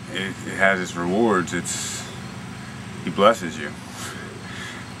right, it has its rewards. He blesses you.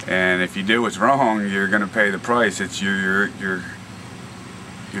 And if you do what's wrong, you're going to pay the price. You're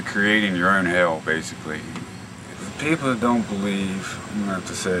creating your own hell, basically. The people that don't believe, I'm going to have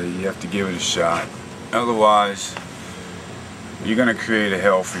to say, you have to give it a shot. Otherwise, you're going to create a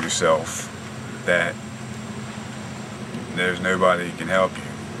hell for yourself that there's nobody that can help you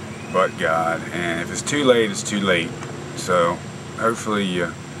but God. And if it's too late, it's too late. So hopefully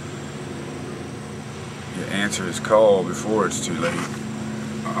you answer His call before it's too late.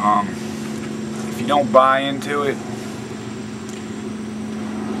 If you don't buy into it,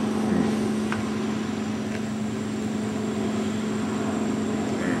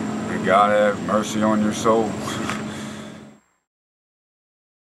 may God have mercy on your soul.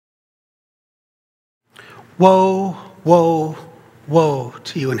 Woe, woe, woe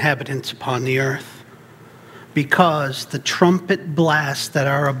to you inhabitants upon the earth, because the trumpet blasts that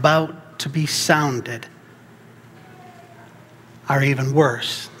are about to be sounded are even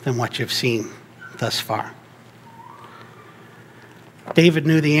worse than what you've seen thus far. David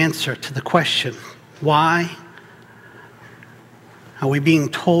knew the answer to the question, why are we being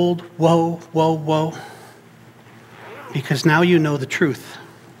told, woe, woe, woe? Because now you know the truth,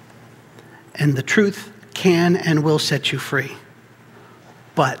 and the truth can and will set you free.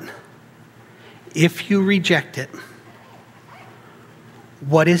 But if you reject it,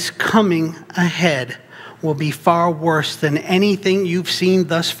 what is coming ahead will be far worse than anything you've seen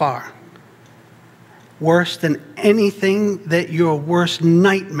thus far. Worse than anything that your worst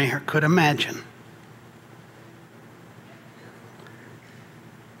nightmare could imagine.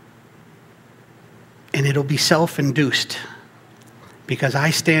 And it'll be self-induced, because I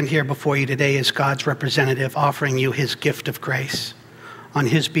stand here before you today as God's representative, offering you His gift of grace, on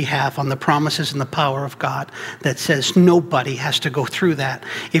his behalf, on the promises and the power of God that says nobody has to go through that.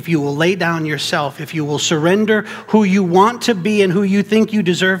 If you will lay down yourself, if you will surrender who you want to be and who you think you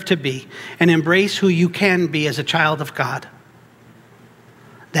deserve to be, and embrace who you can be as a child of God.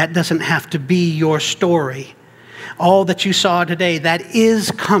 That doesn't have to be your story. All that you saw today that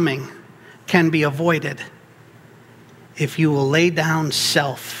is coming can be avoided if you will lay down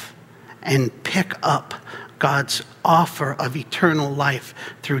self and pick up God's offer of eternal life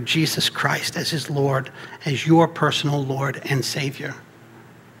through Jesus Christ as his Lord, as your personal Lord and Savior.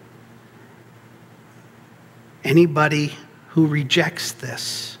 Anybody who rejects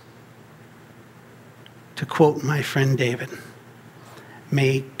this, to quote my friend David,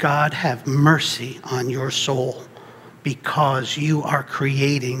 may God have mercy on your soul because you are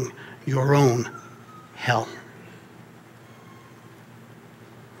creating your own hell.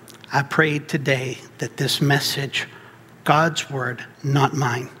 I prayed today that this message, God's word, not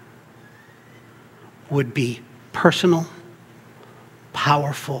mine, would be personal,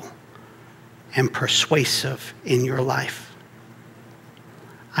 powerful, and persuasive in your life.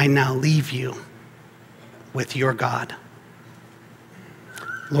 I now leave you with your God.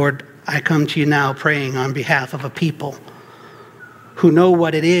 Lord, I come to you now praying on behalf of a people who know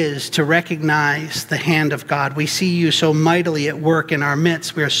what it is to recognize the hand of God. We see you so mightily at work in our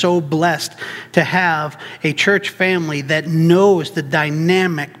midst. We are so blessed to have a church family that knows the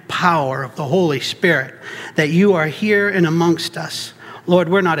dynamic power of the Holy Spirit, that you are here and amongst us. Lord,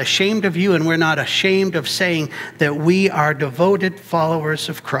 we're not ashamed of you, and we're not ashamed of saying that we are devoted followers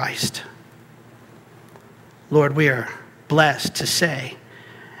of Christ. Lord, we are blessed to say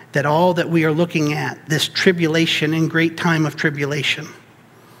that all that we are looking at, this tribulation and great time of tribulation,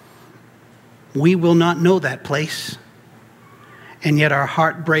 we will not know that place, and yet our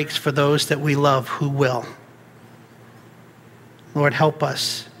heart breaks for those that we love who will. Lord, help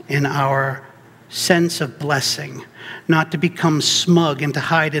us in our sense of blessing, not to become smug and to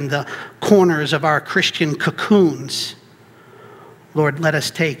hide in the corners of our Christian cocoons. Lord, let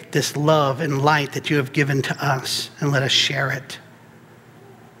us take this love and light that you have given to us and let us share it.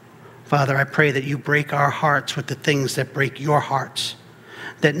 Father, I pray that you break our hearts with the things that break your hearts,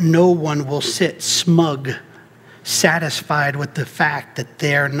 that no one will sit smug, satisfied with the fact that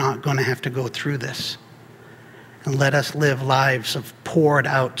they're not going to have to go through this. And let us live lives of poured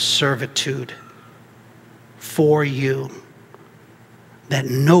out servitude for you, that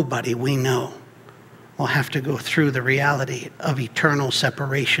nobody we know will have to go through the reality of eternal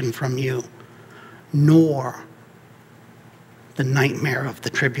separation from you, nor the nightmare of the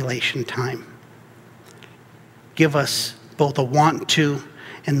tribulation time. Give us both a want to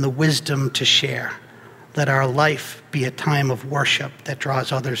and the wisdom to share. Let our life be a time of worship that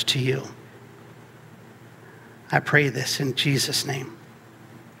draws others to you. I pray this in Jesus' name.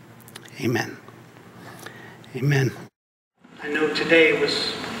 Amen. Amen. I know today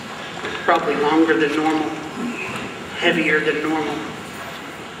was probably longer than normal, heavier than normal.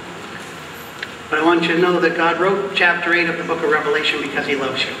 But I want you to know that God wrote chapter 8 of the book of Revelation because he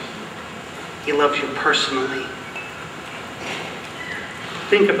loves you. He loves you personally.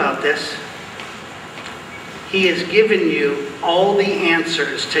 Think about this. He has given you all the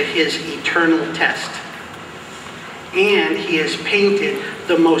answers to his eternal test. And he has painted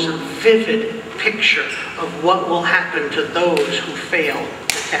the most vivid picture of what will happen to those who fail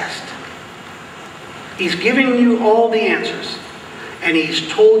the test. He's giving you all the answers. And he's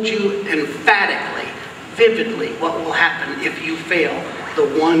told you emphatically, vividly, what will happen if you fail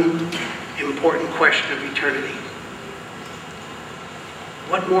the one important question of eternity.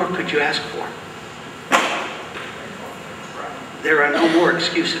 What more could you ask for? There are no more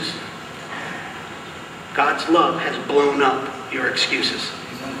excuses. God's love has blown up your excuses.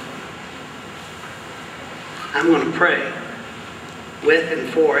 I'm going to pray with and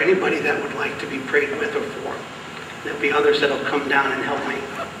for anybody that would like to be prayed with or for. There'll be others that will come down and help me.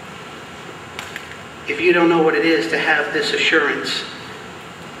 If you don't know what it is to have this assurance,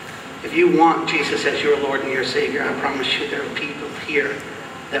 if you want Jesus as your Lord and your Savior, I promise you there are people here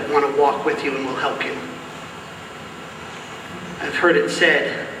that want to walk with you and will help you. I've heard it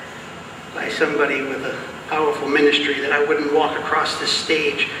said by somebody with a powerful ministry that I wouldn't walk across this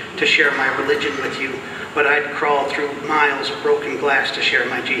stage to share my religion with you, but I'd crawl through miles of broken glass to share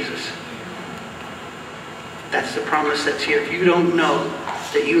my Jesus. That's the promise that's here. If you don't know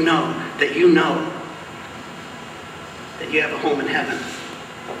that you know that you know that you have a home in heaven,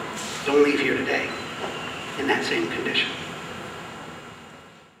 don't leave here today in that same condition.